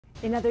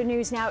In other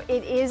news now,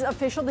 it is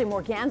official. The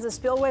Morganza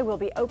Spillway will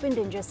be opened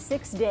in just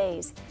 6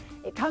 days.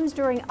 It comes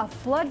during a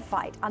flood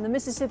fight on the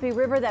Mississippi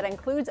River that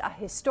includes a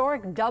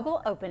historic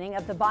double opening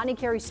of the Bonnie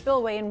Carey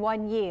Spillway in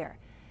 1 year.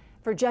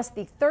 For just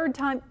the third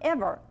time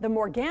ever, the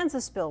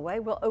Morganza Spillway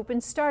will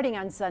open starting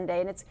on Sunday,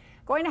 and it's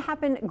going to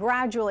happen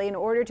gradually in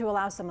order to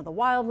allow some of the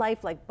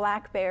wildlife like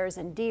black bears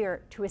and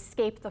deer to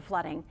escape the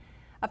flooding.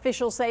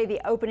 Officials say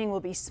the opening will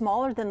be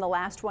smaller than the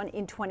last one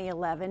in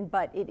 2011,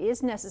 but it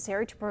is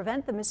necessary to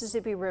prevent the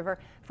Mississippi River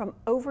from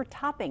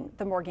overtopping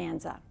the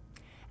Morganza.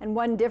 And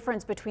one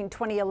difference between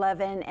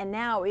 2011 and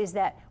now is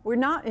that we're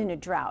not in a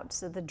drought.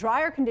 So the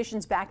drier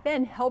conditions back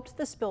then helped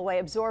the spillway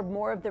absorb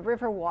more of the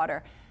river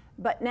water,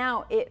 but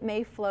now it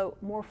may flow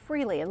more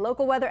freely. And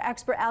local weather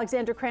expert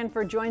Alexander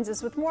Cranford joins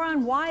us with more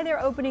on why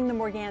they're opening the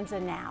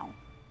Morganza now.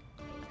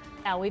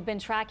 Now, we've been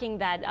tracking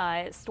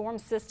that storm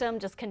system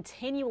just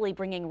continually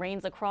bringing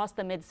rains across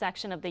the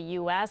midsection of the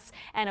U.S.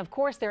 And of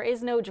course, there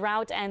is no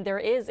drought, and there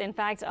is, in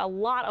fact, a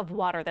lot of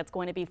water that's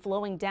going to be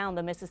flowing down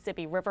the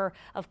Mississippi River,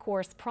 of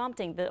course,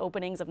 prompting the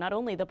openings of not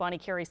only the Bonnie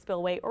Carey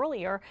Spillway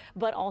earlier,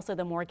 but also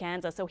the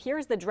Morganza. So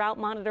here's the drought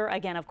monitor.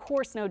 Again, of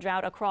course, no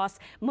drought across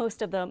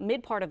most of the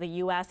mid part of the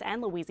U.S.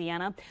 and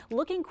Louisiana.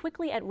 Looking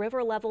quickly at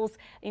river levels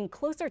in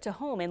closer to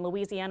home in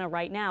Louisiana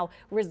right now,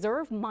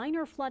 reserve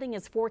minor flooding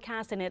is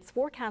forecast, and it's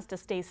forecast to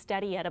stay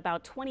steady at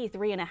about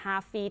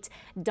 23.5 feet.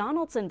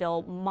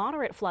 Donaldsonville,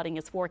 moderate flooding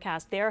is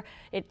forecast there.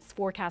 It's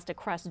forecast to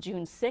crest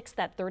June 6th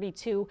at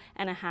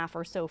 32.5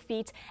 or so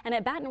feet. And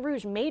at Baton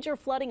Rouge, major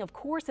flooding, of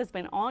course, has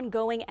been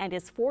ongoing and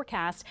is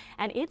forecast,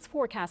 and it's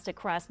forecast to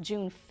crest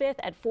June 5th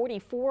at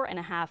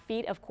 44.5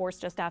 feet, of course,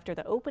 just after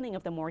the opening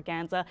of the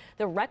Morganza.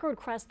 The record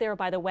crest there,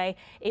 by the way,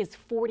 is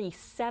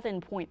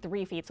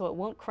 47.3 feet, so it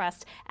won't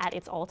crest at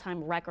its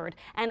all-time record.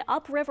 And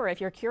upriver,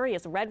 if you're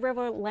curious, Red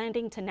River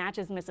Landing to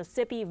Natchez,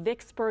 Mississippi,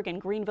 Vicksburg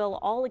and Greenville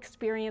all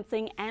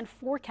experiencing and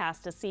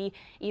forecast to see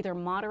either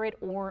moderate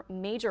or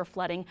major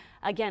flooding,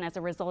 again as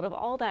a result of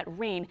all that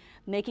rain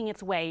making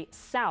its way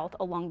south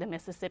along the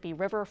Mississippi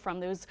River from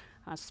those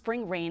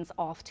spring rains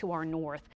off to our north.